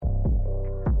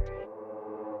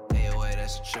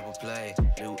That's a triple play.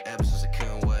 New episodes, I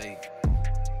couldn't wait.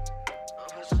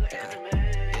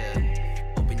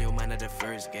 Yeah. Open your mind at the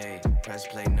first gate. Press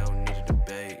play, no need to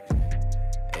debate.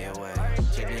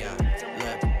 AOA, check me out.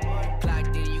 Look,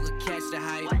 clocked in, you can catch the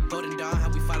hype. Golden Dawn, how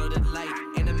we follow the light.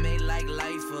 Anime like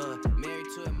life, married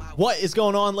to it. What is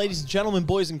going on, ladies and gentlemen,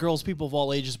 boys and girls, people of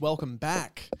all ages? Welcome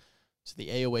back to the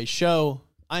AOA show.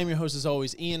 I am your host, as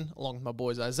always, Ian, along with my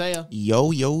boys Isaiah.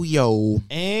 Yo, yo, yo.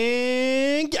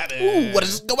 And Gavin. Ooh, what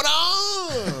is going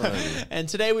on? And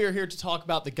today we are here to talk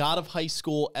about The God of High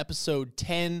School, episode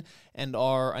 10, and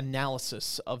our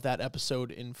analysis of that episode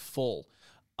in full.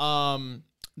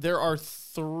 There are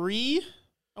three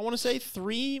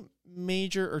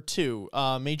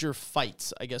major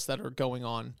fights, I guess, that are going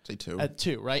on. Say two. At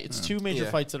two, right? It's two major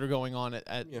fights that are going on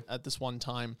at this one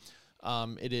time.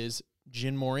 It is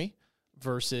Jin Mori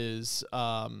versus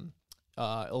Ilpio,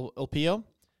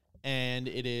 and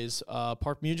it is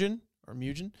Park Mugen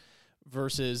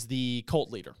versus the cult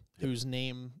leader, whose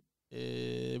name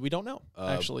we don't know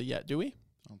actually yet, do we?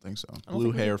 I don't think so.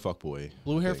 Blue hair fuckboy.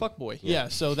 Blue hair fuckboy. Yeah,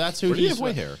 so that's who Or do you he's have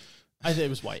white hair? I think it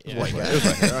was white. Yeah. White guy.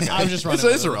 I was just running.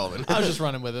 It's irrelevant. I was just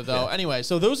running with it though. Anyway,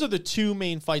 so those are the two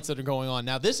main fights that are going on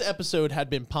now. This episode had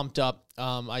been pumped up.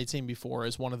 I'd seen before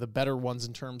as one of the better ones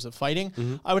in terms of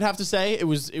fighting. I would have to say it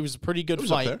was a pretty good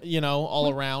fight. You know,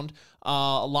 all around.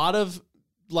 A lot of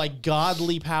like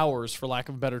godly powers, for lack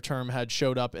of a better term, had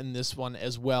showed up in this one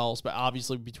as well. But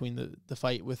obviously between the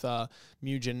fight with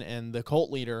Mugen and the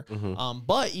cult leader.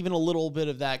 But even a little bit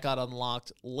of that got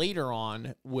unlocked later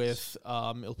on with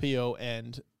Ilpio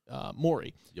and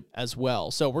Mori as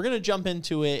well. So we're going to jump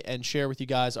into it and share with you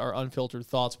guys our unfiltered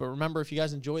thoughts. But remember, if you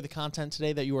guys enjoy the content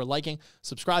today, that you are liking,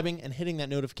 subscribing, and hitting that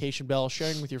notification bell,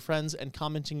 sharing with your friends, and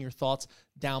commenting your thoughts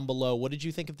down below. What did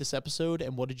you think of this episode,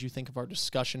 and what did you think of our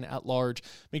discussion at large?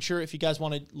 Make sure if you guys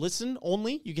want to listen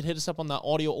only, you can hit us up on the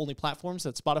audio-only platforms.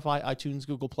 That's Spotify, iTunes,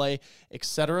 Google Play,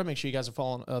 etc. Make sure you guys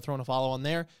are throwing a follow on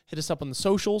there. Hit us up on the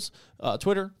socials,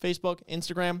 Twitter, Facebook,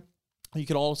 Instagram. You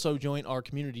could also join our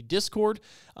community Discord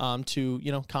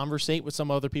to, conversate with some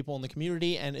other people in the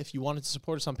community. And if you wanted to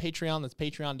support us on Patreon, that's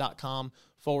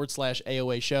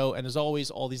patreon.com/AOA show. And as always,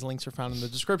 all these links are found in the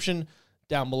description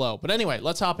down below. But anyway,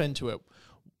 let's hop into it.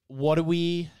 What do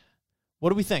we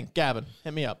think? Gavin,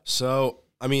 hit me up. So,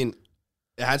 I mean,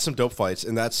 it had some dope fights,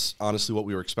 and that's honestly what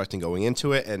we were expecting going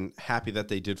into it, and happy that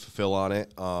they did fulfill on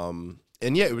it. And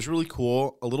yeah, it was really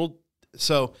cool.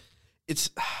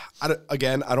 It's, I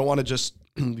don't want to just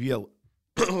be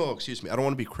excuse me. I don't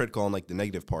want to be critical on like the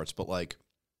negative parts, but like,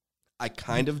 I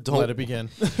kind of don't. Let it begin.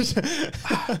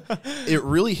 It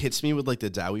really hits me with like the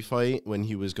Dowie fight when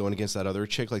he was going against that other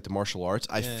chick, like the martial arts.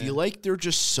 I feel like they're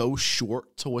just so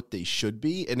short to what they should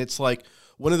be. And it's like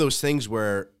one of those things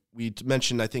where we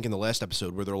mentioned, I think in the last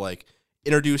episode, where they're like,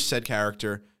 introduce said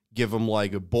character, give them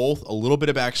like both a little bit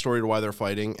of backstory to why they're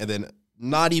fighting, and then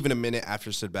not even a minute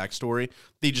after said backstory,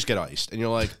 they just get iced. And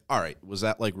you're like, all right, was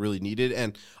that like really needed?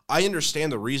 And I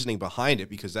understand the reasoning behind it,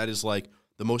 because that is like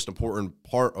the most important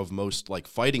part of most like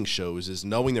fighting shows, is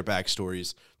knowing their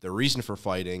backstories, their reason for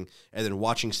fighting, and then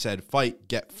watching said fight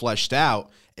get fleshed out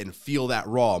and feel that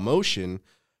raw emotion.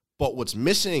 But what's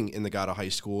missing in the God of High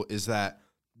School is that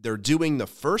they're doing the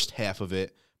first half of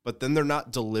it, but then they're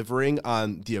not delivering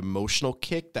on the emotional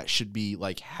kick that should be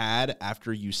like had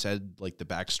after you said like the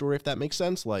backstory, if that makes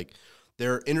sense. Like,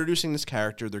 they're introducing this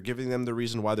character, they're giving them the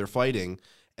reason why they're fighting,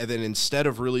 and then instead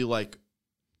of really like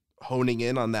honing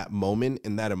in on that moment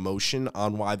and that emotion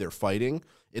on why they're fighting,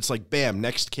 it's like, bam,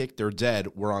 next kick, they're dead,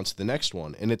 we're on to the next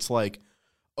one. And it's like,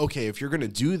 okay, if you're going to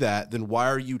do that, then why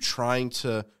are you trying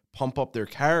to pump up their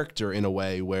character in a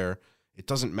way where it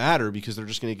doesn't matter, because they're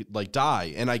just going to like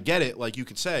die? And I get it. Like, you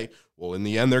could say, well, in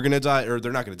the end, they're going to die, or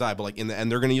they're not going to die, but like in the end,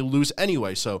 they're going to lose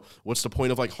anyway. So what's the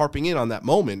point of like harping in on that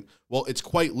moment? Well, it's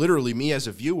quite literally me as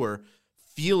a viewer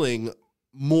feeling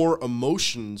more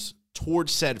emotions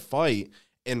towards said fight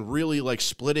and really like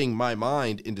splitting my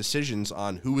mind in decisions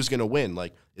on who is going to win.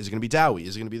 Like, is it going to be Dowie?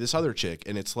 Is it going to be this other chick?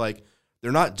 And it's like,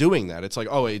 they're not doing that. It's like,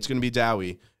 oh, it's going to be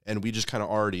Dowie, and we just kind of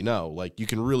already know. Like, you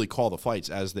can really call the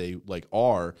fights as they like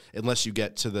are, unless you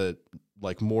get to the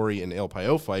like Mori and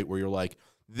Ilpio fight where you're like,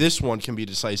 this one can be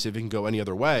decisive, it can go any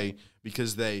other way,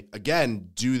 because they again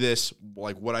do this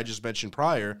like what I just mentioned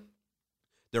prior.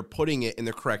 They're putting it in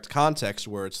the correct context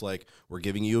where it's like, we're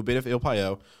giving you a bit of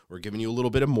Ilpio, we're giving you a little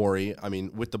bit of Mori. I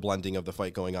mean, with the blending of the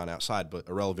fight going on outside, but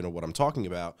irrelevant of what I'm talking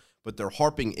about. But they're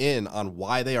harping in on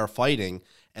why they are fighting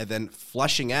and then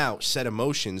fleshing out said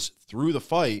emotions through the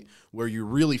fight where you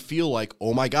really feel like,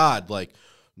 oh my God, like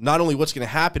not only what's going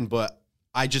to happen, but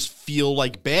I just feel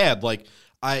like bad. Like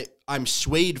I I'm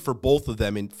swayed for both of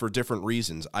them and for different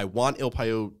reasons. I want Il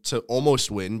Payo to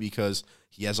almost win because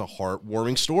he has a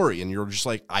heartwarming story, and you're just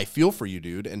like, I feel for you,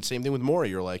 dude. And same thing with Mori.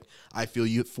 You're like, I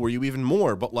feel for you even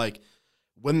more. But like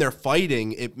when they're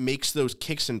fighting, it makes those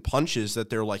kicks and punches that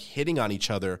they're like hitting on each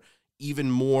other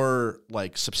even more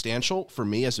like substantial for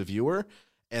me as a viewer.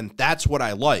 And that's what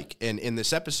I like. And in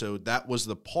this episode, that was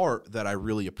the part that I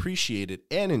really appreciated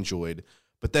and enjoyed.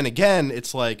 But then again,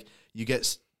 it's like you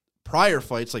get prior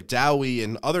fights like Dowie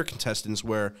and other contestants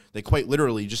where they quite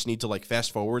literally just need to like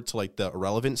fast forward to like the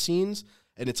irrelevant scenes.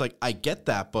 And it's like, I get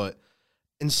that, but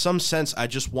in some sense, I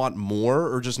just want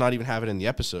more, or just not even have it in the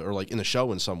episode or like in the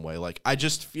show in some way. Like, I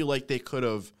just feel like they could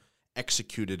have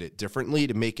executed it differently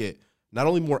to make it not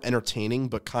only more entertaining,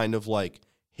 but kind of like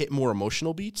hit more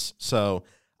emotional beats. So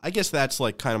I guess that's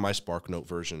like kind of my Spark Note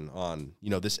version on, you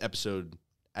know, this episode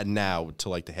and now to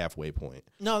like the halfway point.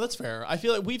 No, that's fair. I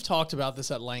feel like we've talked about this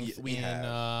at length We have.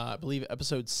 I believe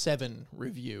episode 7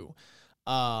 review.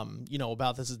 You know,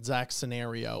 about this exact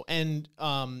scenario. And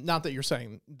not that you're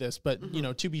saying this, but you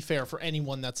know, to be fair, for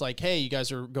anyone that's like, hey, you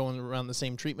guys are going around the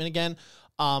same treatment again,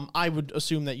 I would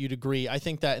assume that you'd agree. I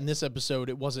think that in this episode,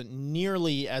 it wasn't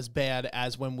nearly as bad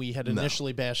as when we had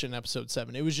initially bashed in episode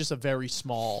 7. It was just a very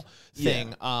small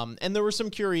thing. Yeah. And there were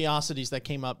some curiosities that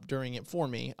came up during it for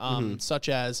me, such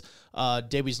as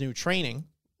Dewey's new training.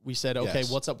 We said, okay,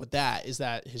 what's up with that? Is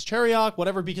that his Chariok?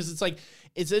 Whatever, because it's like,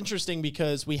 it's interesting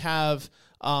because we have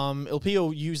Il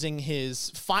Payo using his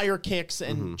fire kicks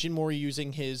and Jin Mori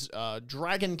using his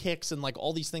dragon kicks and like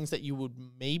all these things that you would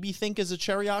maybe think is a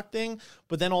Chariok thing,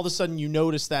 but then all of a sudden you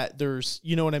notice that there's,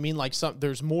 you know what I mean? Like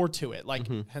there's more to it, like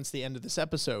hence the end of this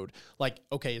episode. Like,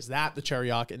 okay, is that the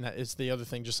Chariok? And that is the other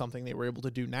thing, just something they were able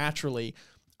to do naturally.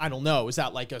 I don't know. Is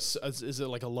that like is it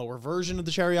like a lower version of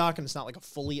the Chariok and it's not like a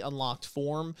fully unlocked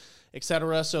form,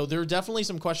 etc.? So there are definitely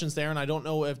some questions there, and I don't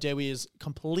know if Dewey is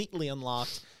completely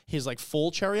unlocked his like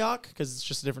full Chariok because it's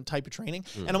just a different type of training.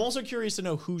 And I'm also curious to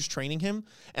know who's training him.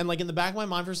 And like in the back of my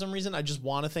mind, for some reason, I just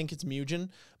want to think it's Mugen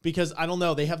because I don't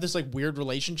know. They have this like weird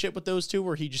relationship with those two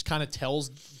where he just kind of tells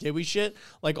Dewey shit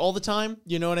like all the time.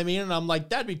 You know what I mean? And I'm like,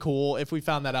 that'd be cool if we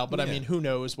found that out. But I mean, who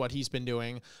knows what he's been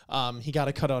doing? He got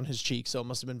a cut on his cheek, so it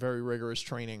must have been very rigorous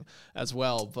training as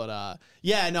well. But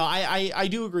yeah, no, I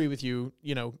do agree with you.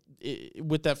 You know,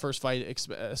 with that first fight,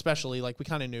 especially, like we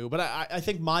kind of knew. But I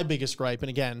think my biggest gripe, and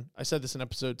again, I said this in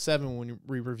episode 7 when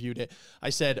we reviewed it.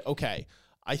 I said, okay,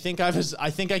 I think I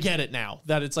get it now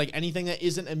that it's like anything that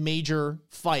isn't a major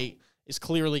fight is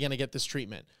clearly going to get this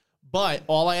treatment. But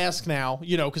all I ask now,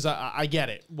 you know, because I get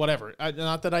it, whatever.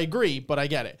 Not that I agree, but I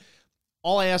get it.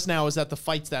 All I ask now is that the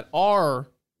fights that are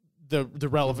the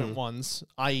relevant ones,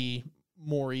 i.e.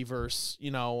 Mori versus, you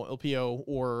know, Il Payo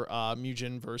or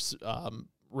Mugen versus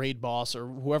Raid Boss or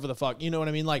whoever the fuck, you know what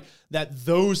I mean? Like that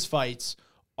those fights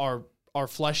are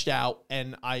fleshed out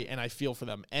and I feel for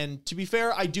them. And to be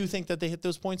fair, I do think that they hit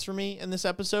those points for me in this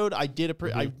episode. I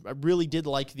really did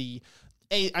like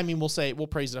we'll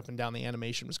praise it up and down. The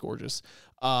animation was gorgeous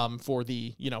for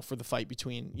the fight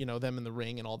between, you know, them in the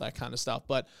ring and all that kind of stuff.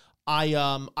 But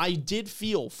I did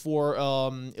feel for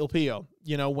Il Payo,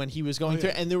 you know, when he was going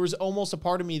through, and there was almost a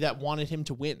part of me that wanted him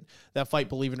to win that fight,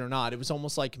 believe it or not. It was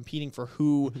almost like competing for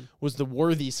who was the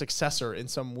worthy successor in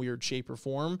some weird shape or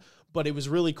form. But it was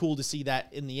really cool to see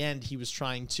that in the end he was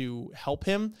trying to help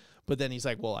him, but then he's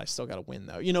like, well, I still got to win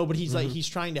though, you know, but he's like, he's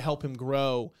trying to help him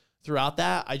grow throughout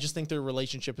that. I just think their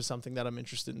relationship is something that I'm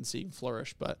interested in seeing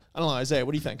flourish. But I don't know, Isaiah,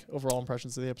 what do you think? Overall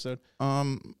impressions of the episode?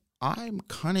 I'm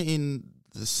kind of in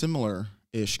the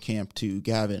similar-ish camp to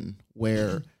Gavin,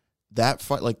 where that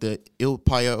fight, like the Il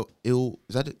Payo,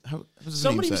 is that it? How was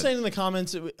somebody his name was said? saying in the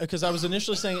comments, because I was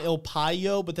initially saying Il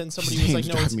Payo, but then somebody was His like,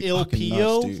 name's no, it's driving me Il fucking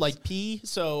Pio, nuts, dude. like P.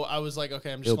 So I was like,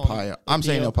 okay, I'm just Il calling Payo. it I'm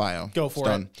saying Il Pio. Payo. Go It's for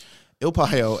done. it. Il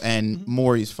Payo and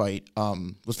Mori's fight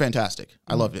was fantastic.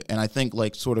 I loved it. And I think,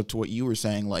 like, sort of to what you were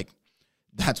saying, like,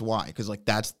 that's why, because like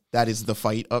that is the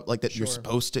fight up, like that you're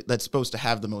supposed to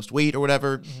have the most weight or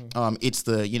whatever. It's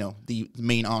the, you know, the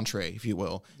main entree, if you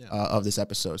will, of this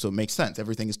episode. So it makes sense.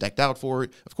 Everything is decked out for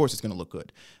it. Of course, it's going to look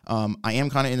good. I am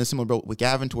kind of in a similar boat with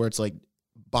Gavin, to where it's like,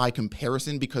 by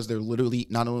comparison, because they're literally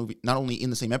not only in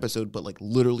the same episode, but like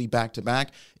literally back to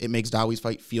back, it makes Dowie's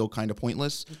fight feel kind of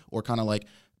pointless, or kind of like,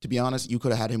 to be honest, you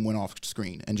could have had him win off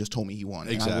screen and just told me he won.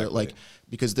 Exactly. And like,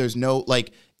 because there's no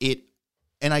like it.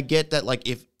 And I get that, like,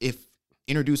 if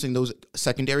introducing those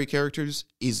secondary characters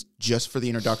is just for the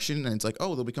introduction, and it's like,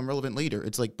 oh, they'll become relevant later.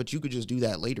 It's like, but you could just do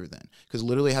that later then. Because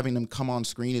literally having them come on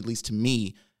screen, at least to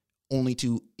me, only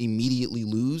to immediately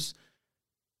lose,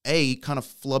 kind of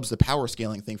flubs the power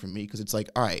scaling thing for me. Because it's like,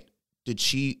 all right, did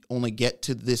she only get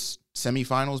to this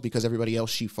semifinals because everybody else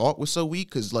she fought was so weak.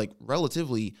 Because like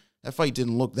relatively, that fight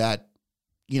didn't look that,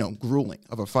 grueling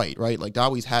of a fight, right? Like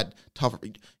Dawi's had tougher.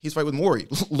 His fight with Mori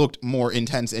looked more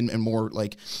intense and more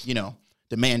like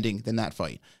demanding than that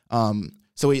fight.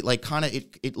 So it like kind of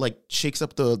it like shakes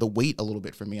up the weight a little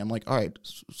bit for me. I'm like, all right,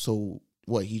 so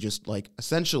what? He just like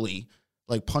essentially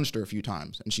like punched her a few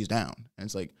times and she's down, and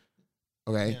it's like,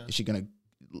 okay, is she gonna?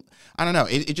 I don't know.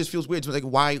 It just feels weird. So like,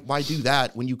 why do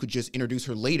that when you could just introduce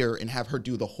her later and have her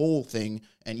do the whole thing,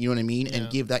 and you know what I mean, and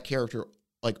give that character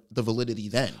like the validity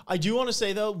then. I do want to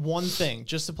say though one thing,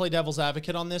 just to play devil's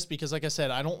advocate on this, because like I said,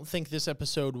 I don't think this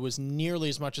episode was nearly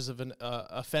as much as of an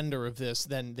offender of this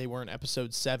than they were in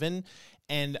episode 7.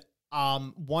 And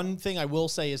one thing I will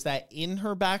say is that in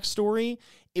her backstory,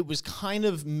 it was kind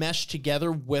of meshed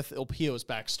together with Ilpio's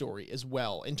backstory as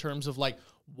well, in terms of like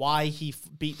why he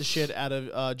beat the shit out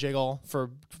of Jigal for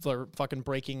fucking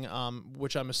breaking,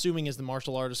 which I'm assuming is the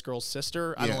martial artist girl's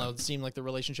sister. I don't know. It seemed like the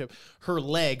relationship, her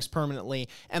legs permanently,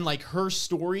 and like her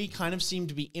story kind of seemed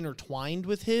to be intertwined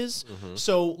with his.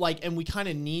 So like, and we kind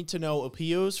of need to know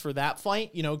Ilpio's for that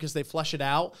fight, because they flesh it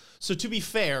out. So to be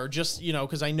fair, just,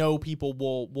 because I know people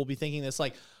will be thinking this,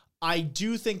 like, I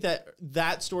do think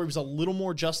that story was a little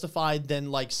more justified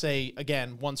than, like, say,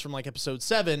 again, ones from, like, episode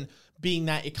 7, being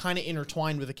that it kind of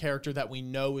intertwined with a character that we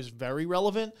know is very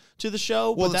relevant to the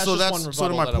show. Well, but that's so just that's one rebuttal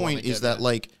sort of my that point is that,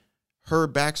 like, her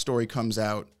backstory comes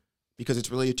out because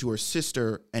it's related to her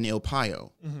sister and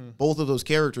Ilpio. Both of those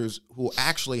characters who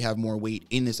actually have more weight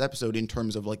in this episode in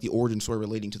terms of, like, the origin story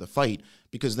relating to the fight,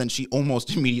 because then she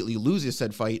almost immediately loses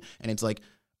said fight, and it's like,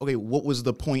 okay, what was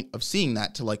the point of seeing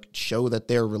that to like show that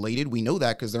they're related? We know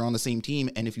that because they're on the same team.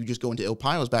 And if you just go into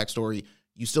Ilpio's backstory,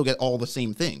 you still get all the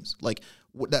same things. Like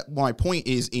my point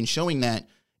is in showing that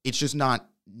it's just not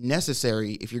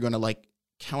necessary if you're going to like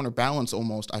counterbalance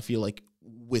almost, I feel like,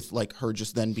 with like her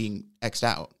just then being X'd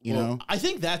out, you know? I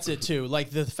think that's it too.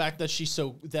 Like the fact that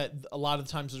that a lot of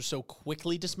the times they're so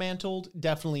quickly dismantled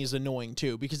definitely is annoying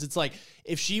too, because it's like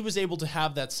if she was able to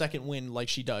have that second win like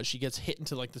she does, she gets hit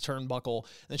into like the turnbuckle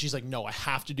and then she's like, no, I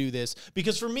have to do this.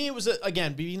 Because for me, it was,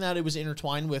 again, being that it was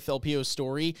intertwined with Ilpio's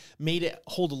story, made it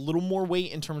hold a little more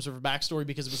weight in terms of her backstory,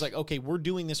 because it was like, okay, we're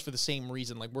doing this for the same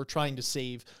reason. Like we're trying to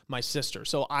save my sister.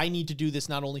 So I need to do this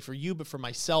not only for you, but for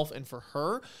myself and for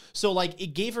her. So like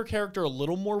it gave her character a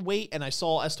little more weight, and I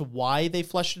saw as to why they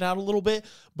fleshed it out a little bit.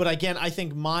 But again, I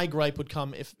think my gripe would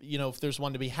come if there's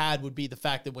one to be had, would be the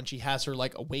fact that when she has her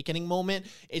like awakening moment,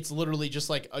 it's literally just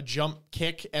like a jump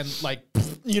kick and like,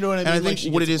 you know what I mean? And I like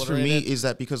think what it is for me is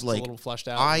that because like a little fleshed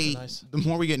out, the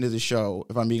more we get into the show,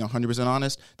 if I'm being 100%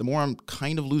 honest, the more I'm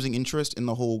kind of losing interest in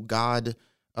the whole God,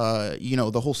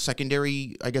 the whole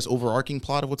secondary, I guess, overarching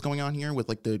plot of what's going on here with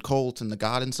like the cult and the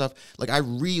God and stuff. Like I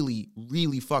really,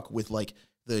 really fuck with like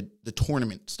the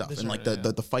tournament stuff and like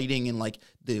the fighting and like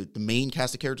the main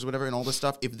cast of characters, whatever, and all this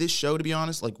stuff. If this show, to be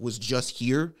honest, like was just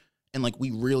here and like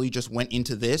we really just went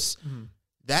into this,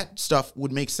 that stuff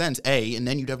would make sense, and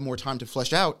then you'd have more time to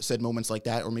flesh out said moments like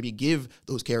that, or maybe give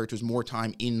those characters more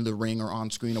time in the ring or on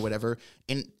screen or whatever.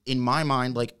 And in my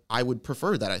mind, like I would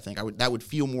prefer that. I think that would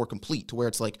feel more complete, to where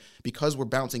it's like, because we're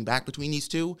bouncing back between these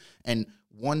two, and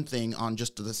one thing on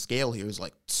just the scale here is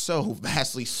like so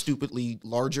vastly, stupidly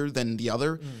larger than the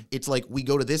other. It's like we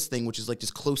go to this thing, which is like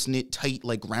this close knit, tight,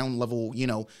 like ground level,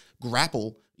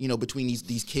 grapple, between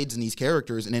these kids and these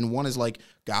characters. And then one is like,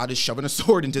 God is shoving a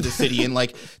sword into the city, and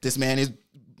like this man is,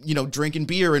 drinking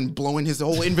beer and blowing his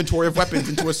whole inventory of weapons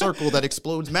into a circle that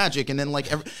explodes magic. And then like,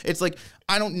 it's like,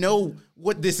 I don't know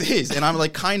what this is. And I'm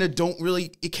like, kind of don't really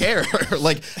care.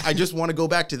 Like, I just want to go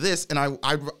back to this. And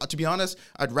I, to be honest,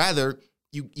 I'd rather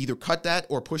you either cut that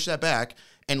or push that back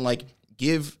and like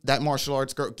give that martial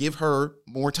arts girl, give her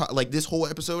more time. Like this whole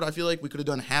episode, I feel like we could have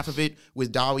done half of it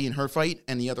with Dawi and her fight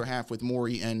and the other half with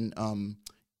Mori and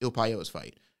Ilpio's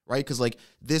fight, right? Because like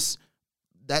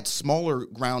that smaller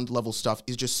ground level stuff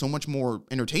is just so much more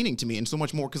entertaining to me, and so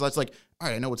much more because it's like, all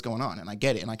right, I know what's going on and I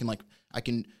get it, and I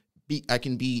can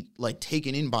be like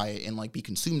taken in by it and like be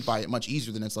consumed by it much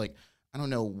easier than it's like, I don't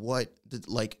know what, I it just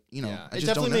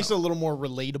definitely don't makes it know. a little more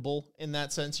relatable in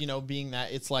that sense, being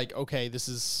that it's like, okay, this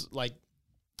is like,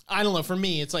 I don't know, for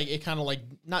me, it's like, it kind of like,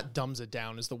 not dumbs it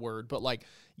down is the word, but like,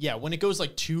 yeah, when it goes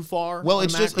like too far. Well, on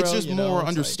it's a just macro, more it's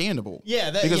understandable. Like,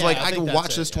 yeah, because like I think could that's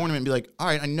watch it, this tournament and be like, all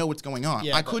right, I know what's going on.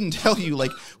 Yeah, I couldn't tell you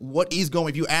like what is going.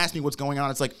 If you ask me what's going on,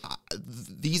 it's like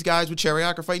these guys with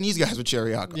Cheriak are fighting these guys with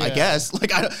Cheriak. I Yeah. guess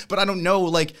but I don't know.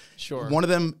 Like, Sure. one of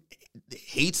them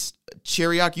hates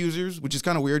Chariot users, which is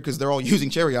kind of weird because they're all using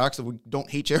Chariot, so we don't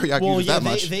hate Chariot users that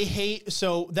much. They hate.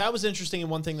 So that was interesting,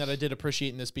 and one thing that I did appreciate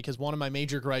in this, because one of my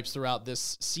major gripes throughout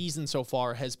this season so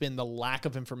far has been the lack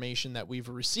of information that we've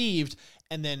received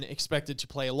and then expected to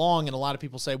play along. And a lot of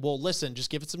people say, well, listen, just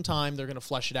give it some time. They're going to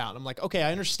flesh it out. And I'm like, okay,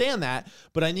 I understand that,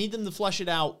 but I need them to flesh it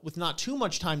out with not too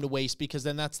much time to waste, because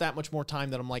then that's that much more time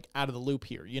that I'm like out of the loop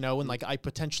here, you know, and like I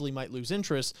potentially might lose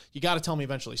interest. You got to tell me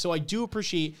eventually. So I do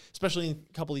appreciate, especially in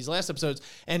a couple of these last episodes,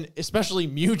 and especially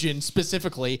Mugen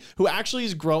specifically, who actually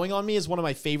is growing on me as one of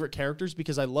my favorite characters,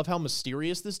 because I love how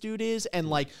mysterious this dude is, and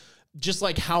like just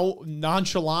like how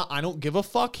nonchalant, I don't give a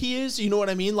fuck he is. You know what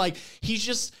I mean? Like he's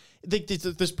just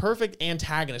this perfect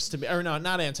antagonist to me, or no,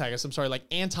 not antagonist, I'm sorry, like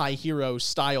anti-hero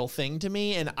style thing to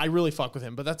me, and I really fuck with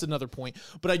him, but that's another point.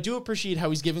 But I do appreciate how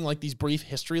he's giving like these brief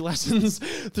history lessons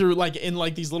through like in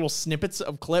like these little snippets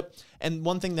of clip. And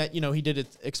one thing that, you know, he did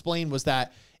explain was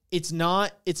that it's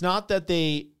not that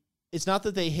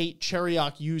they hate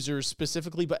Chariot users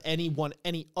specifically, but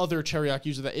any other Chariot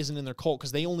user that isn't in their cult,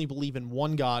 because they only believe in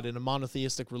one God in a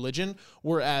monotheistic religion,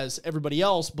 whereas everybody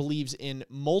else believes in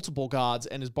multiple gods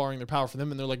and is borrowing their power from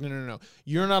them. And they're like, no.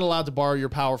 You're not allowed to borrow your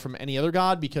power from any other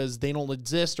god because they don't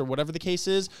exist or whatever the case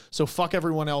is. So fuck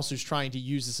everyone else who's trying to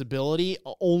use this ability.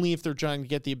 Only if they're trying to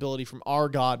get the ability from our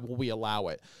god will we allow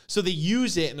it. So they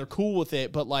use it and they're cool with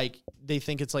it, but like they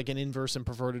think it's like an inverse and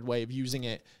perverted way of using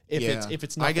it if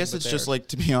it's not. I guess it's just like,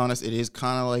 to be honest, it is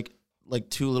kind of like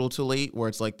too little too late, where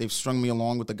it's like they've strung me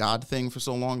along with the God thing for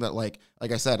so long that like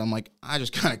I said, I'm like, I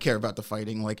just kind of care about the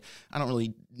fighting. Like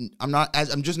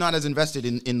I'm just not as invested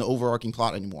in the overarching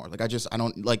plot anymore. Like I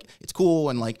don't like, it's cool.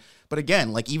 And like, but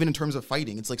again, like even in terms of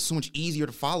fighting, it's like so much easier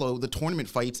to follow the tournament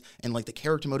fights and like the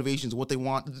character motivations, what they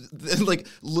want. Like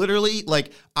literally,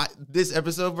 like this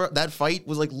episode, bro, that fight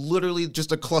was like literally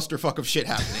just a clusterfuck of shit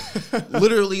happening.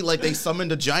 Literally, like they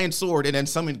summoned a giant sword and then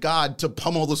summoned God to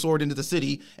pummel the sword into the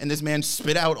city, and this man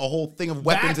spit out a whole thing of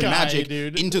weapons and magic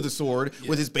into the sword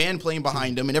with his band playing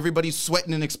behind him, and everybody's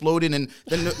sweating and exploding, and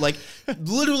then like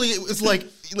literally it was like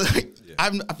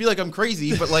I feel like I'm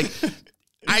crazy, but like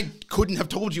I couldn't have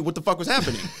told you what the fuck was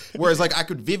happening. Whereas like I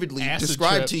could vividly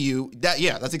describe to you that,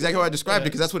 that's exactly how I described it,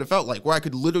 because that's what it felt like, where I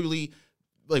could literally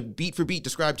like beat for beat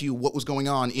describe to you what was going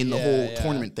on in the whole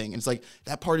tournament thing. And it's like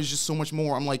that part is just so much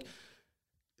more. I'm like,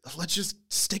 let's just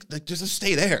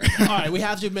stay there. All right, we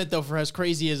have to admit though, for as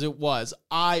crazy as it was,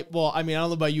 I don't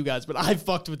know about you guys, but I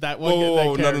fucked with that one.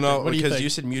 No, because you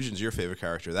said Mugen's your favorite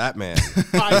character. That man.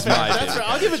 That's right.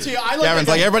 I'll give it to you. Gavin's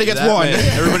like everybody gets one.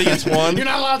 Everybody gets one. You're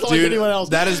not allowed to like anyone else.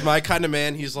 That is my kind of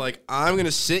man. He's like, I'm gonna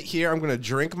sit here. I'm gonna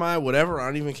drink my whatever. I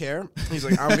don't even care. He's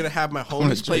like, I'm gonna have my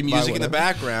homies play music in the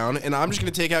background, and I'm just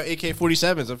gonna take out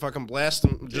AK-47s and fucking blast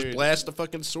them. Just blast the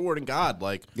fucking sword and God,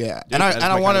 like. Yeah, dude, and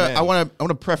I want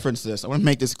to preference this. I want to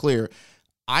make this clear.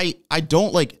 I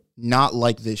don't like not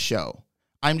like this show.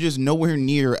 I'm just nowhere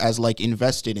near as like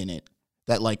invested in it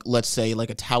that like, let's say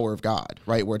like a Tower of God,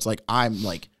 right? Where it's like I'm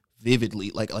like vividly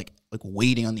like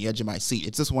waiting on the edge of my seat.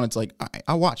 It's this one. It's like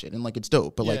I watch it and like it's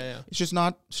dope, but it's just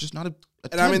not a.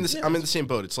 And I'm in the same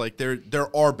boat. It's like there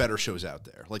are better shows out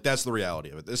there. Like that's the reality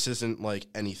of it. This isn't like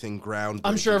anything groundbreaking.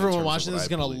 I'm sure everyone watching this is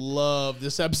gonna love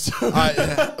this episode.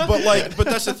 But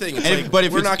that's the thing. It's but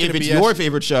if it's your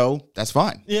favorite show, that's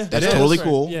fine. Yeah, that's totally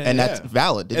cool, and that's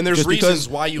valid. And there's just reasons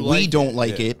why you like we don't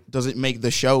like it doesn't make the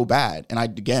show bad. And I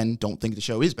again don't think the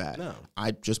show is bad. No,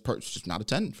 it's just not a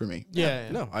 10 for me.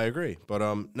 Yeah. No, I agree. But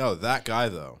no, that guy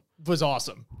though was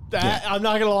awesome. I'm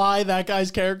not gonna lie, that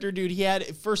guy's character, dude, he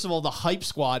had, first of all, the hype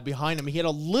squad behind him. He had a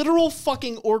literal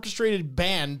fucking orchestrated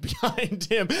band behind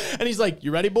him, and he's like,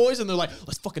 "You ready, boys?" And they're like,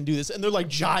 "Let's fucking do this." And they're like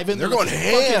jiving, they're going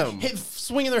ham,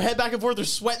 swinging their head back and forth. They're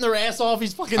sweating their ass off.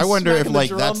 He's fucking. I wonder if like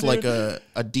drum, that's dude. like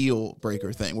a deal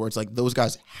breaker thing, where it's like those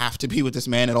guys have to be with this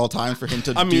man at all times for him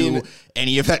to do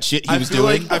any of that shit he was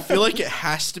doing. I feel like it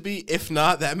has to be. If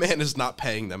not, that man is not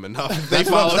paying them enough. That's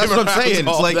what I'm saying.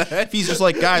 It's like if he's just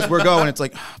like, "Guys, we're going." It's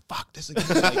like, fuck this again.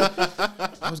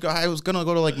 Like, I was gonna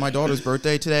go to like my daughter's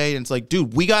birthday today, and it's like,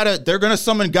 dude, they're gonna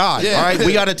summon God. All right,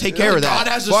 we gotta take care of that.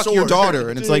 God has fuck a sword. your daughter.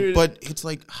 And it's like, but it's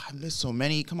like, there's so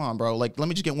many. Come on, bro. Like, let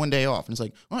me just get one day off. And it's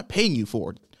like, I'm not paying you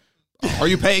for it. Are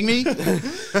you paying me?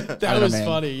 That was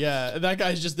funny. Yeah, that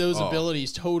guy's just those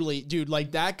abilities. Totally, dude.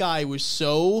 Like that guy was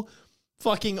so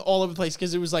fucking all over the place,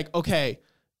 because it was like, okay.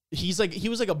 He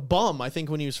was like a bum, I think,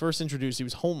 when he was first introduced. He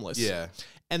was homeless. Yeah.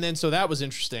 And then so that was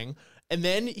interesting. And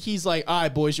then he's like, "All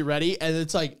right, boys, you ready?" And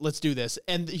it's like, "Let's do this."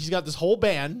 And he's got this whole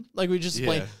band, like we just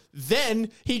explained.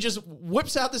 Then he just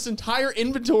whips out this entire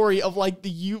inventory of like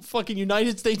the fucking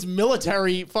United States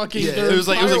military fucking. Yeah, it was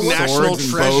like national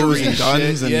treasury and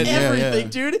guns and everything,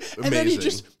 dude. Amazing. And then he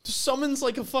just summons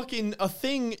like a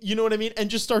thing, you know what I mean, and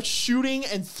just starts shooting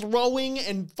and throwing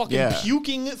and fucking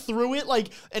puking through it, like,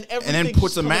 and everything. And then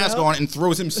puts a mask on and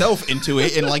throws himself into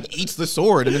it and like eats the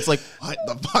sword, and it's like, what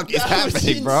the fuck is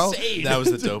happening, bro? That was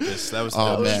the dopest. That was the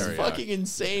dopest. That was fucking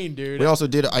insane, dude. We also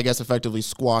did, I guess, effectively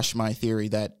squash my theory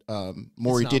that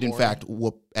Mori did in fact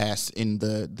whoop ass in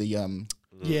the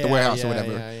warehouse or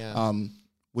whatever.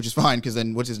 Which is fine, because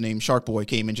then what's his name, Shark Boy,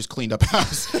 came and just cleaned up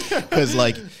house, because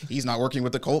like he's not working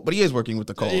with the cult, but he is working with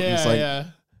the cult. Yeah, it's like,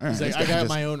 He's like, I got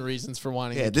my own reasons for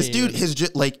wanting. Yeah, this dude has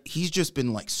just like he's just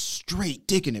been like straight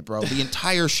dicking it, bro. The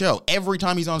entire show. Every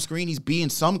time he's on screen, he's being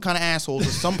some kind of asshole to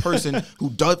some person who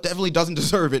definitely doesn't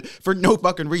deserve it for no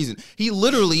fucking reason. He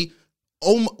literally,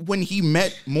 when he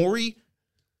met Mori,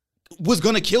 was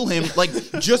gonna kill him, like,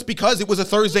 just because it was a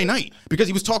Thursday night, because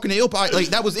he was talking to Ilpaio. Like,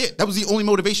 that was it. That was the only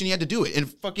motivation he had to do it. And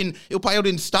fucking Ilpaio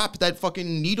didn't stop that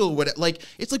fucking needle with it. Like,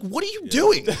 it's like, what are you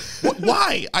doing?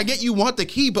 Why? I get you want the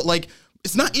key, but like,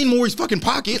 it's not in Mori's fucking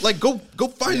pocket. Like, go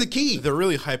find the key. They're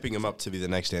really hyping him up to be the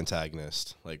next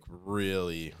antagonist. Like,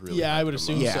 really. Yeah, I would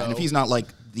assume so. Yeah, and if he's not like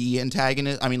the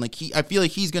antagonist, I mean, like, I feel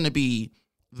like he's gonna be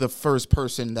the first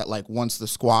person that, like, once the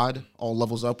squad all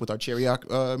levels up with our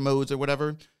Cheriak modes or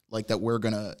whatever, like, that we're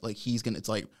gonna, like, he's gonna, it's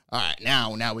like, all right,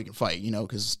 now we can fight, you know,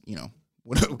 because, you know,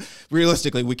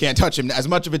 realistically, we can't touch him. As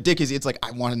much of a dick as it's like,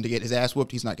 I want him to get his ass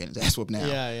whooped, he's not getting his ass whooped now.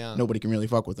 Yeah. Nobody can really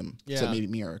fuck with him, except maybe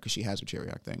Mira, because she has a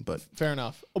Cheriak thing, but. Fair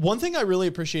enough. One thing I really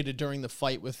appreciated during the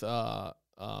fight with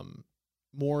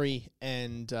Mori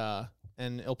and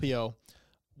Ilpaio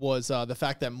was the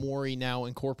fact that Mori now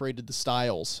incorporated the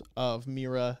styles of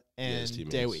Mira and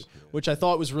Dewi, which I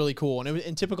thought was really cool. And it was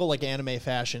in typical like anime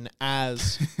fashion,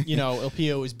 as you know,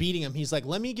 Ilpaio is beating him. He's like,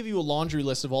 let me give you a laundry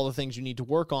list of all the things you need to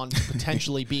work on to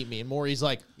potentially beat me. And Mori's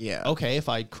like, okay, if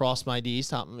I cross my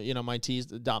D's, my T's,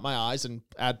 dot my I's, and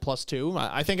add +2,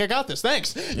 I think I got this.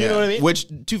 Thanks. You know what I mean? Which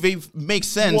to makes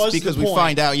sense because we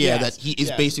find out, that he is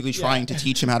basically trying to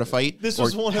teach him how to fight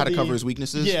or how to cover his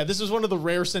weaknesses. Yeah, this was one of the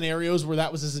rare scenarios where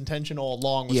that was his intention all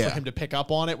along, was for him to pick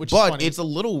up on it, which is funny. It's a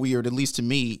little weird, at least to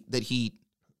me, that he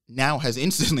now has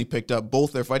instantly picked up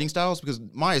both their fighting styles, because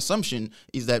my assumption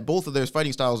is that both of their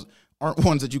fighting styles aren't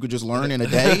ones that you could just learn in a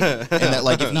day, and that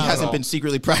like if he hasn't been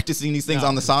secretly practicing these things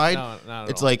on the side,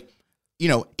 it's like, you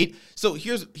know, it. So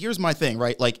here's my thing,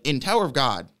 right? Like in Tower of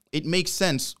God, it makes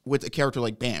sense with a character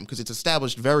like Bam, because it's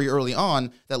established very early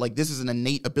on that like this is an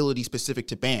innate ability specific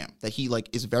to Bam, that he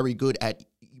like is very good at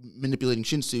manipulating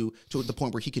Shinsu to the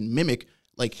point where he can mimic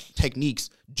like techniques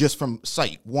just from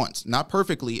sight once, not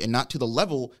perfectly and not to the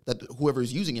level that whoever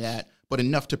is using it at, but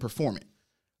enough to perform it.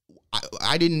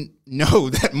 I didn't know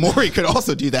that Mori could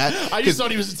also do that. I just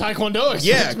thought he was a Taekwondo expert.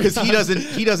 Yeah, because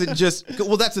he doesn't just.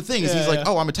 Well, that's the thing is he's like,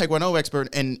 oh, I'm a Taekwondo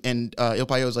expert, and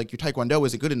Ilpaio is like, your Taekwondo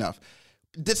isn't good enough.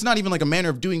 That's not even like a manner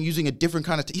of using a different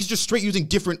kind of. He's just straight using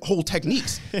different whole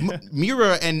techniques.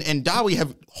 Mira and Dawi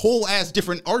have whole ass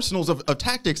different arsenals of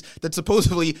tactics that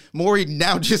supposedly Mori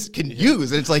now just can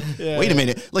use. And it's like, wait a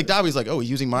minute. Like Dawi's like, oh, he's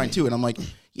using mine too. And I'm like,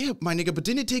 yeah, my nigga, but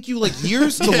didn't it take you like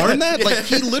years to learn that? Like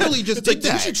he literally just did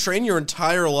that. Didn't you train your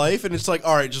entire life? And it's like,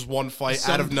 all right, just one fight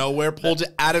out of nowhere, pulled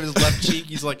it out of his left cheek.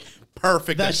 He's like,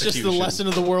 perfect. That's execution. Just the lesson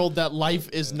of the world that life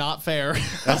is not fair.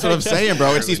 That's what I'm saying,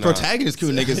 bro. It's these protagonist cool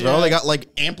niggas, bro. They got like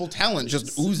ample talent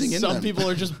just oozing in them. Some people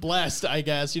are just blessed, I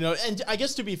guess, you know. And I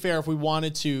guess to be fair, if we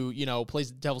wanted to, you know, play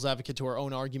devil's advocate to our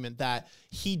own argument that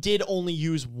he did only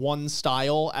use one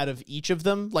style out of each of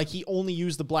them. Like he only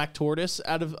used the Black Tortoise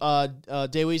out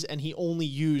of Dewi's, and he only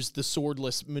used the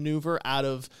swordless maneuver out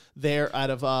of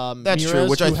that's Mira's, true,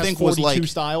 which I think was like 42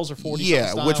 styles or 40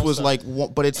 styles, which was like,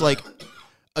 but it's like.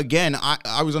 Again,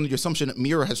 I was under the assumption that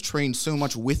Mira has trained so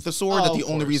much with the sword that the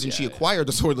only reason she acquired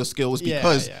the swordless skill was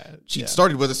because she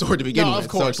started with a sword to begin with.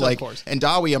 Course, so it's like, and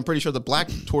Dawi, I'm pretty sure the Black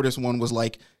Tortoise one was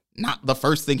like not the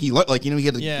first thing he like, you know, he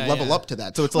had to level up to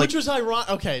that. So it's like, which was ironic.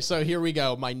 Okay, so here we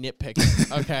go. My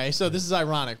nitpick. Okay, so this is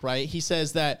ironic, right? He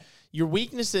says that your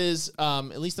weaknesses,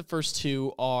 at least the first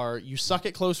two, are you suck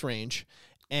at close range.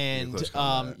 And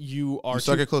you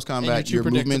suck at close combat, your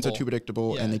movements are too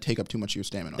predictable, and they take up too much of your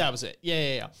stamina. That was it.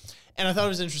 Yeah. And I thought it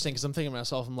was interesting because I'm thinking to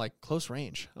myself, I'm like, close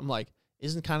range. I'm like,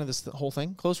 isn't kind of this the whole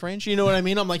thing close range? You know what I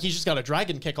mean? I'm like, he's just got a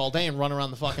dragon kick all day and run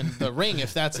around the ring.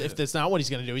 If that's not what he's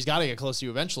going to do, he's got to get close to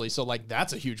you eventually. So like,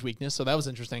 that's a huge weakness. So that was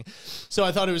interesting. So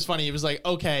I thought it was funny. It was like,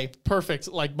 okay, perfect.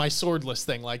 Like my swordless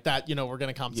thing like that, you know, we're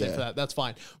going to compensate for that. That's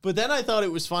fine. But then I thought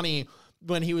it was funny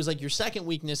when he was like, your second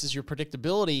weakness is your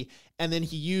predictability. And then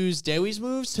he used Dewi's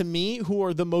moves, to me, who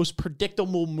are the most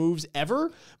predictable moves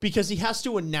ever, because he has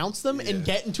to announce them and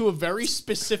get into a very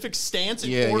specific stance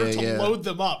in order to load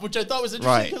them up, which I thought was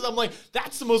interesting because I'm like,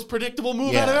 that's the most predictable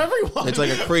move out of everyone. It's like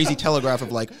a crazy telegraph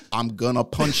of like, I'm gonna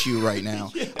punch you right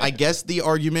now. I guess the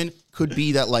argument could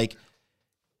be that like,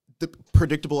 the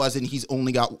predictable as in he's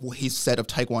only got his set of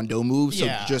Taekwondo moves, so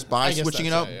just by switching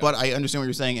it up. But I understand what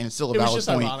you're saying, and it's still a valid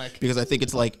point ironic. Because I think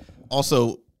it's like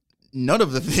also none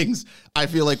of the things I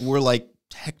feel like were like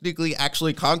technically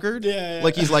actually conquered.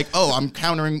 Like he's like, oh, I'm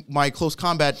countering my close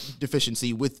combat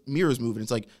deficiency with Mira's move, and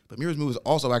it's like, but Mira's move is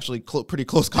also actually pretty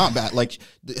close combat. Like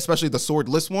especially the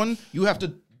swordless one, you have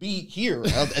to be here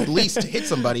at least to hit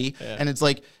somebody, and it's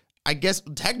like. I guess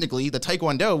technically the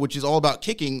Taekwondo, which is all about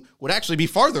kicking, would actually be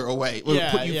farther away. Would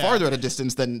put you farther at a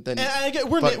distance than.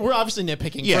 We're obviously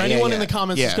nitpicking. For anyone in the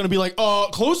comments that's going to be like, "Oh,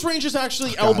 close range is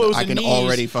actually elbows and knees." I can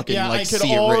already fucking I could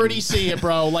already see it,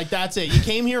 bro. Like that's it. You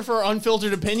came here for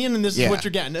unfiltered opinion, and this is what you're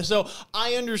getting. So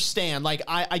I understand. Like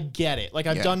I get it. Like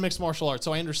I've done mixed martial arts,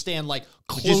 so I understand. Like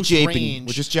close range,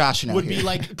 which is Josh would be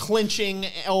like clinching,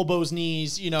 elbows,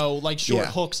 knees. You know, like short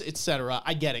hooks, etc.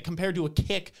 I get it. Compared to a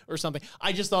kick or something,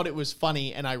 I just thought it was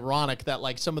funny and ironic that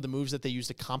like some of the moves that they used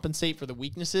to compensate for the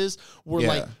weaknesses were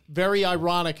like very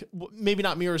ironic. Maybe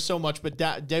not Mira so much, but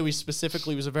Dewi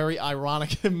specifically was a very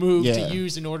ironic move to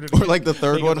use in order to. Or like the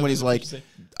third one when he's like,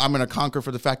 I'm going to conquer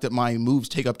for the fact that my moves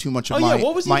take up too much of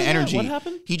my energy. What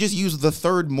happened? He just used the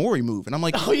third Mori move. And I'm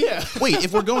like, wait,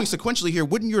 if we're going sequentially here,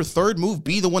 wouldn't your third move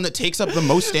be the one that takes up the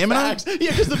most stamina? Facts.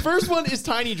 Yeah, because the first one is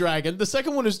Tiny Dragon. The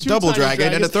second one is Double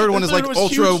Dragon. And the third one is like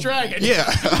Ultra Dragon. Yeah.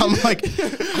 I'm like,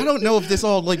 I don't know if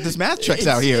this math checks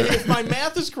out here. If my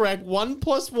math is correct, 1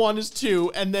 + 1 is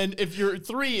 2. And then if your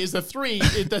 3 is a 3,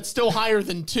 that's still higher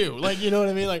than 2. Like, you know what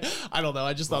I mean? Like, I don't know.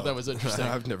 I just thought that was interesting.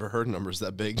 I've never heard numbers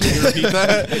that big. Can you repeat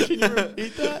that? Can you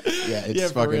repeat that? Yeah,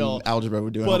 it's fucking real. Algebra we're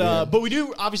doing. But we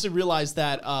do obviously realize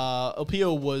that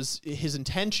Elpio was his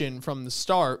intention from the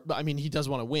start. I mean, he does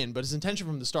want to win, but his intention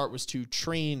from the start was to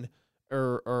train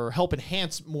or help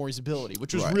enhance Mori's ability,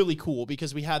 which was really cool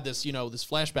because we had this, this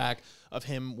flashback of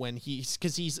him when he's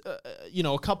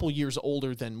a couple years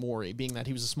older than Mori, being that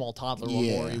he was a small toddler while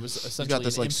Mori was essentially he's got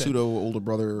this like infant. pseudo older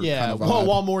brother. Yeah, kind of vibe.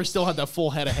 While Mori still had that full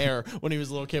head of hair when he was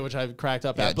a little kid, which I cracked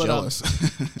up at. But jealous.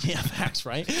 Facts,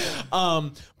 right?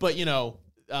 But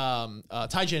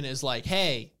Taijin is like,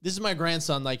 hey, this is my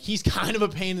grandson. Like, he's kind of a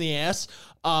pain in the ass,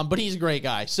 but he's a great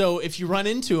guy. So if you run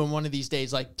into him one of these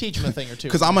days, like, teach him a thing or two.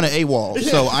 Because I'm on an AWOL,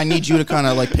 so I need you to kind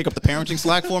of like pick up the parenting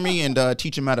slack for me and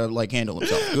teach him how to like handle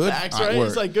himself. Good. Facts, right?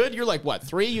 He's like, good. You're like, what,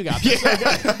 3? You got this.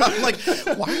 I'm like,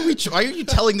 why are you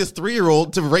telling this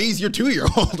 3-year-old to raise your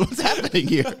 2-year-old? What's happening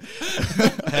here?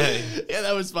 Hey. Yeah,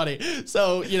 that was funny.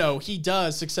 So, he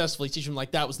does successfully teach him,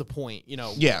 like, that was the point,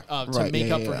 to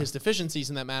make up for his deficiencies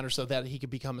in that matter so that he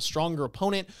could become a stronger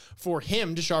opponent for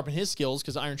him to sharpen his skills,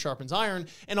 because iron sharpens iron,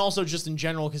 and also just in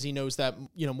general because he knows that,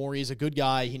 Mori is a good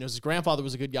guy. He knows his grandfather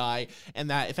was a good guy, and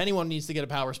that if anyone needs to get a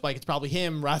power spike, it's probably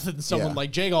him rather than someone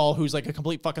like Jagal, who's like a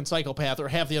complete fucking psychopath, or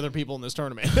half the other people in this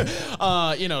tournament.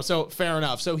 So fair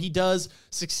enough. So he does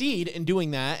succeed in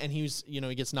doing that, and he's, he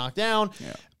gets knocked down.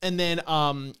 Yeah. And then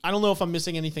I don't know if I'm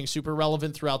missing anything super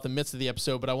relevant throughout the midst of the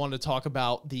episode, but I wanted to talk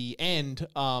about the end.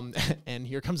 And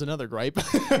here comes another gripe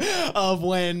of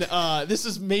when this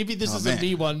is a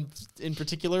me one in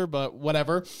particular, but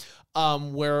whatever.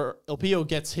 Where Elpio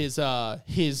gets his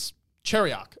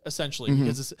Chariok essentially,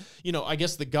 because it's, I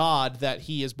guess the god that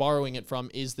he is borrowing it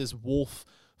from is this wolf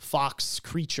fox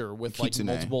creature with like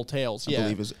multiple tails. I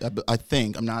believe is. I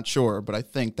think, I'm not sure, but I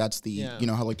think that's the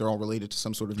how like they're all related to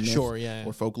some sort of myth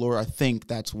or folklore. I think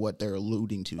that's what they're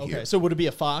alluding to here. Okay, so would it be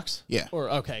a fox? Yeah. Or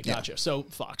gotcha. So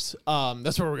fox.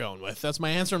 That's what we're going with. That's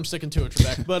my answer. I'm sticking to it,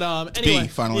 Trebek. But anyway,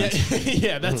 final answer.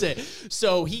 Yeah, that's it.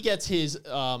 So he gets his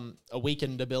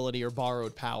awakened ability or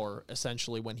borrowed power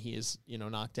essentially when he is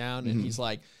knocked down, and he's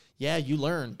like, yeah, you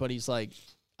learn, but he's like,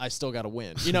 I still got to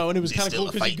win, and it was kind of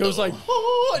cool because he goes like,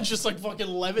 oh, and just like fucking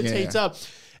levitates up.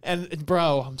 And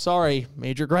bro, I'm sorry,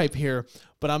 major gripe here,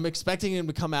 but I'm expecting him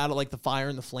to come out of like the fire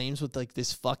and the flames with like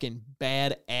this fucking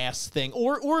badass thing.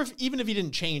 Or even if he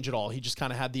didn't change at all, he just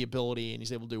kind of had the ability and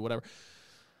he's able to do whatever.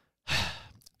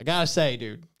 I gotta say,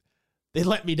 dude, they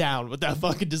let me down with that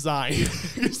fucking design.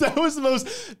 Because that was the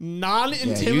most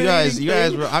non-intimidating you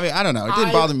guys were, I mean, I don't know. It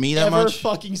didn't bother me that I've much. ever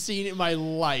fucking seen it in my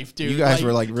life, dude. You guys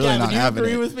were like really Gavin, not having it.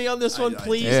 you agree with me on this one,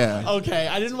 please? Yeah. Okay,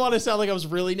 I didn't want to sound like I was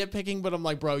really nitpicking, but I'm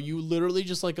like, bro, you literally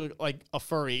just like a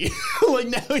furry. Like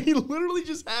now you literally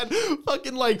just had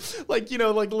fucking like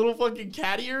little fucking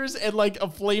cat ears and like a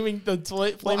flaming I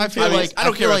feel tail. like I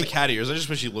don't care about the cat ears. I just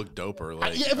wish he looked doper.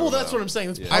 Like, yeah, well, that's what I'm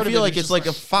saying. I feel like it's like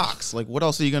a fox. Like, what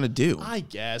else are you gonna do? I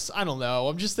guess I don't know.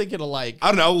 I'm just thinking of like. I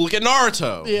don't know. Look at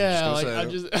Naruto. Yeah,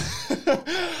 I'm just.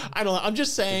 I don't know. I'm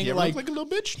just saying, He ever like, look like a little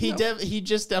bitch? He No. he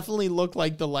just definitely looked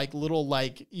like the like little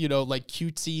like like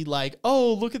cutesy like,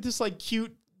 oh, look at this like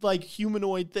cute like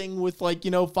humanoid thing with like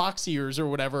fox ears or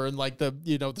whatever, and like the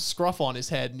the scruff on his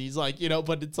head, and he's like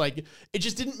but it's like it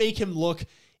just didn't make him look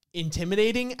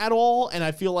intimidating at all. And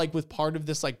I feel like with part of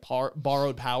this like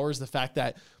borrowed powers, the fact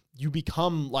that you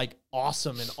become like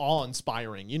awesome and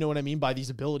awe-inspiring, you know what I mean, by these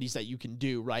abilities that you can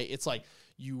do, right? It's like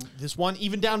this one,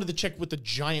 even down to the chick with the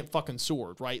giant fucking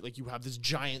sword, right? Like you have this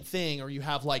giant thing, or you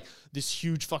have like this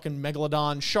huge fucking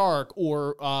megalodon shark,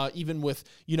 or even with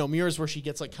Mira's where she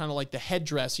gets like kind of like the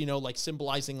headdress, like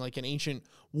symbolizing like an ancient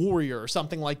warrior or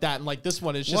something like that. And like this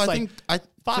one is just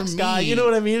fox guy, you know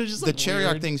what I mean? It's just the like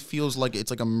Chariot thing feels like it's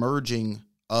like a merging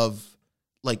of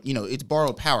like it's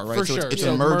borrowed power, right? For so sure. it's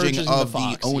So a merging merging of the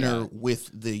fox, the owner yeah. with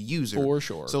the user, For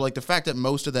sure. So like the fact that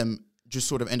most of them just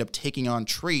sort of end up taking on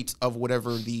traits of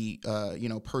whatever the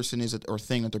person is or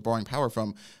thing that they're borrowing power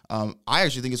from. I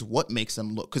actually think is what makes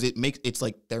them look, because it's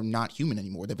like they're not human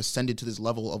anymore. They've ascended to this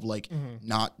level of like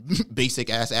not basic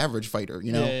ass average fighter.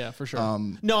 Yeah, for sure.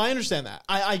 No, I understand that.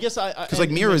 I guess because like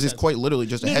Mira's is quite literally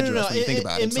just a headdress when you think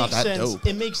about it. It's not that dope.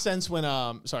 It makes sense when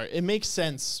it makes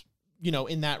sense.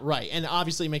 In that right. And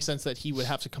obviously it makes sense that he would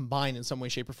have to combine in some way,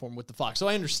 shape, or form with the fox. So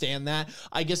I understand that.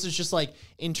 I guess it's just like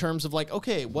in terms of like,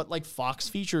 okay, what like fox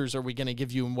features are we going to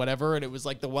give you and whatever? And it was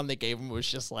like the one they gave him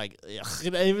was just like,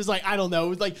 ugh. It was like, I don't know. It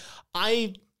was like,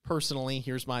 I personally,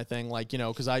 here's my thing, like,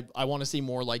 because I want to see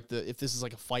more like if this is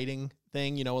like a fighting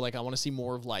thing, like I want to see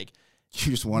more of like,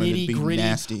 you just wanted it to be gritty.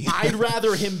 nasty. I'd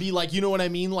rather him be like, you know what I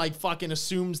mean? Like fucking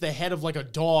assumes the head of like a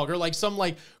dog or like some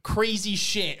like crazy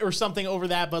shit or something over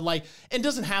that. But like, it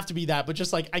doesn't have to be that. But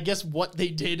just like, I guess what they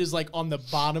did is like on the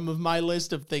bottom of my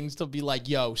list of things to be like,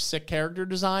 yo, sick character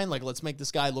design. Like, let's make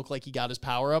this guy look like he got his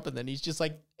power up. And then he's just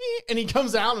like, and he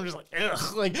comes out and I'm just like,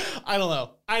 ugh. Like, I don't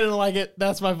know. I didn't like it.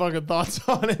 That's my fucking thoughts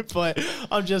on it. But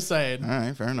I'm just saying. All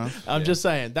right, fair enough. I'm just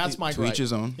saying. That's my To each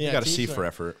his own. Yeah, You got to to see each for their-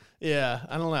 effort. Yeah,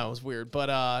 I don't know. It was weird.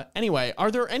 But anyway, are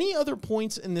there any other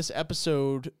points in this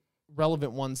episode,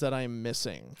 relevant ones, that I'm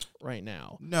missing right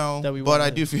now? No, that we but wanna I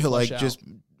do feel like flesh just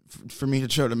for me to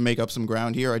try to make up some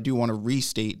ground here, I do want to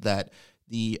restate that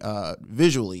the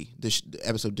visually this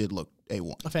episode did look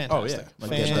A1. Fantastic. Oh, yeah.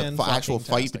 Like the actual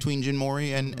fight between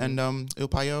Jinmori and Il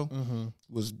Payo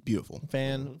was beautiful.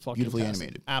 Beautifully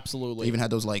animated. Absolutely. They even had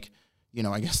those like,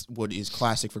 I guess what is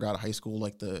classic for God of High School,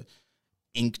 like the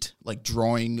inked like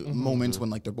drawing moments when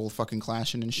like they're both fucking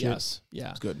clashing and shit. Yes, yeah.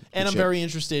 It's good. And I'm shit. very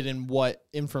interested in what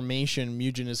information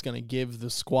Mugen is going to give the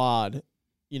squad,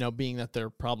 being that they're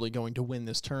probably going to win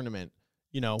this tournament,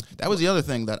 That was the other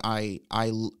thing that I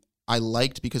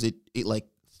liked, because it like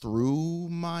threw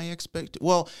my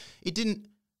it didn't.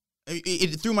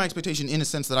 It threw my expectation in a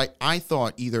sense that I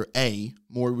thought either A,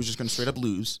 Mori was just going to straight up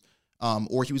lose,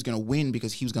 or he was going to win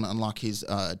because he was going to unlock his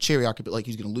Chariot, like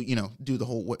he's going to do the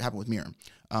whole what happened with Mira.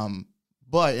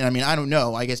 But I mean, I don't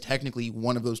know. I guess technically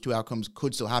one of those two outcomes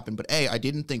could still happen. But A, I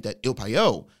didn't think that Il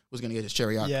Payo was going to get his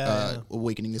Chariot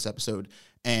awakening this episode,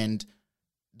 and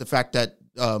the fact that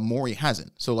Mori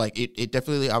hasn't. So like it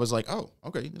definitely, I was like, oh,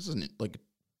 okay, this isn't like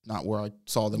not where I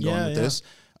saw them going with this.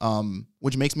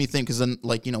 Which makes me think, because then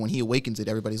like when he awakens it,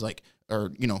 everybody's like, or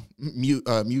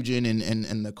Mugen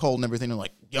and the cold and everything are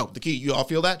like, yo, the key, you all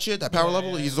feel that shit, that power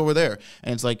level, he's over there.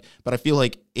 And it's like, but I feel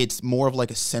like it's more of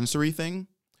like a sensory thing.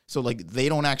 So like they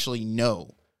don't actually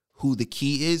know who the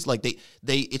key is. Like they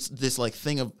it's this like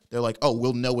thing of, they're like, oh,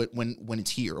 we'll know it when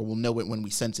it's here, or we'll know it when we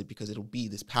sense it, because it'll be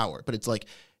this power. But it's like,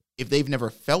 if they've never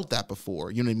felt that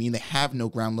before, you know what I mean? They have no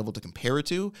ground level to compare it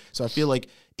to. So I feel like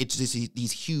it's just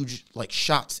these huge like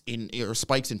shots or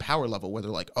spikes in power level where they're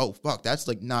like, oh fuck, that's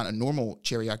like not a normal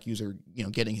Chariot user,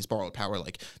 getting his borrowed power.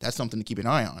 Like that's something to keep an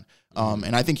eye on.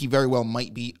 And I think he very well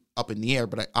might be up in the air,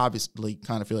 but I obviously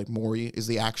kind of feel like Mori is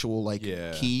the actual like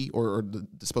key or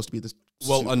supposed to be this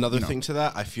Well, another thing to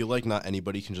that, I feel like not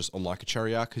anybody can just unlock a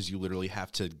chariot because you literally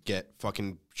have to get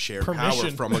fucking shared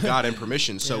power from a god and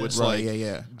permission. So it's right,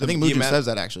 like, I think Muju says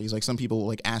that actually. He's like, some people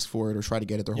like ask for it or try to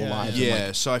get it their whole lives. Yeah, and,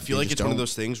 like, so I feel like it's one of don't.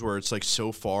 those things where it's like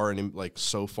so far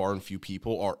and few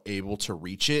people are able to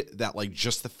reach it that like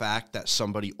just the fact that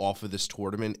somebody off of this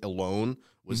tournament alone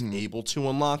was able to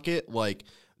unlock it, like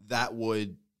that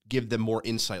would give them more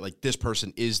insight. Like this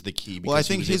person is the key. Well, I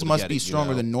think his must be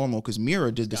stronger than normal because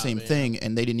Mira did the same thing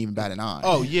and they didn't even bat an eye.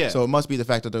 Oh yeah. So it must be the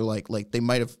fact that they're like they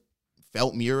might have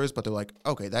felt Mira's, but they're like,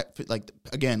 okay, that like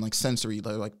again like sensory,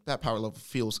 like that power level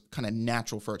feels kind of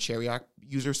natural for a Chariot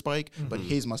user spike, but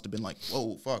his must have been like,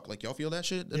 whoa, fuck, like y'all feel that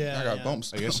shit? Yeah, I got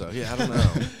bumps. I guess so. Yeah, I don't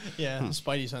know. Yeah, the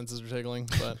Spidey senses were tickling,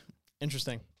 but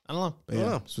interesting. I don't know. But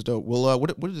yeah, this was dope. Well,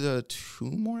 what is 2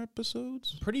 more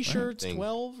episodes? Pretty sure it's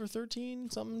 12 or 13,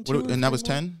 something. And that was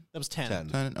 10? That was 10.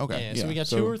 10. Okay. Yeah, so we got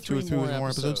 2 or 3 more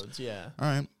episodes. Yeah. All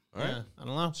right. All right. Yeah, I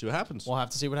don't know. See what happens. We'll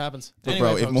have to see what happens. Look,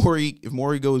 Anyway, bro, if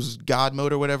Maury goes God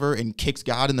mode or whatever and kicks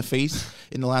God in the face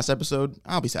in the last episode,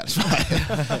 I'll be satisfied.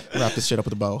 Wrap this shit up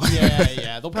with a bow.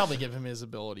 yeah. They'll probably give him his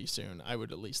ability soon. I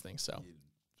would at least think so.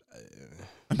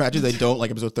 Imagine they don't,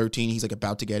 like episode 13, he's like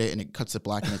about to get it and it cuts to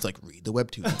black and it's like, read the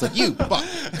webtoon. It's like, you fuck.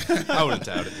 I wouldn't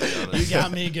doubt it, to be honest. You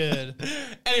got me good.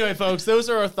 Anyway, folks, those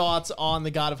are our thoughts on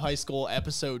The God of High School,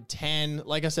 episode 10.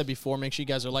 Like I said before, make sure you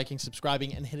guys are liking,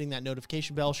 subscribing, and hitting that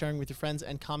notification bell, sharing with your friends,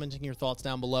 and commenting your thoughts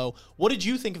down below. What did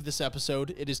you think of this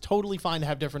episode? It is totally fine to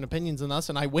have different opinions than us,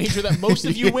 and I wager that most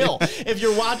of you will if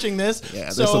you're watching this.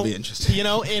 Yeah, so, this will be interesting. You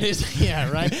know, it is, yeah,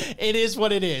 right? It is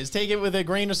what it is. Take it with a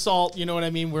grain of salt, you know what I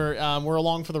mean? We're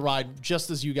along for the ride, just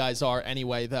as you guys are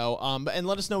anyway, though. And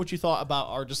let us know what you thought about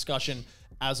our discussion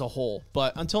as a whole.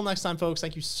 But until next time, folks,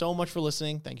 thank you so much for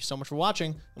listening. Thank you so much for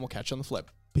watching, and we'll catch you on the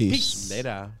flip. Peace.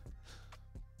 Later.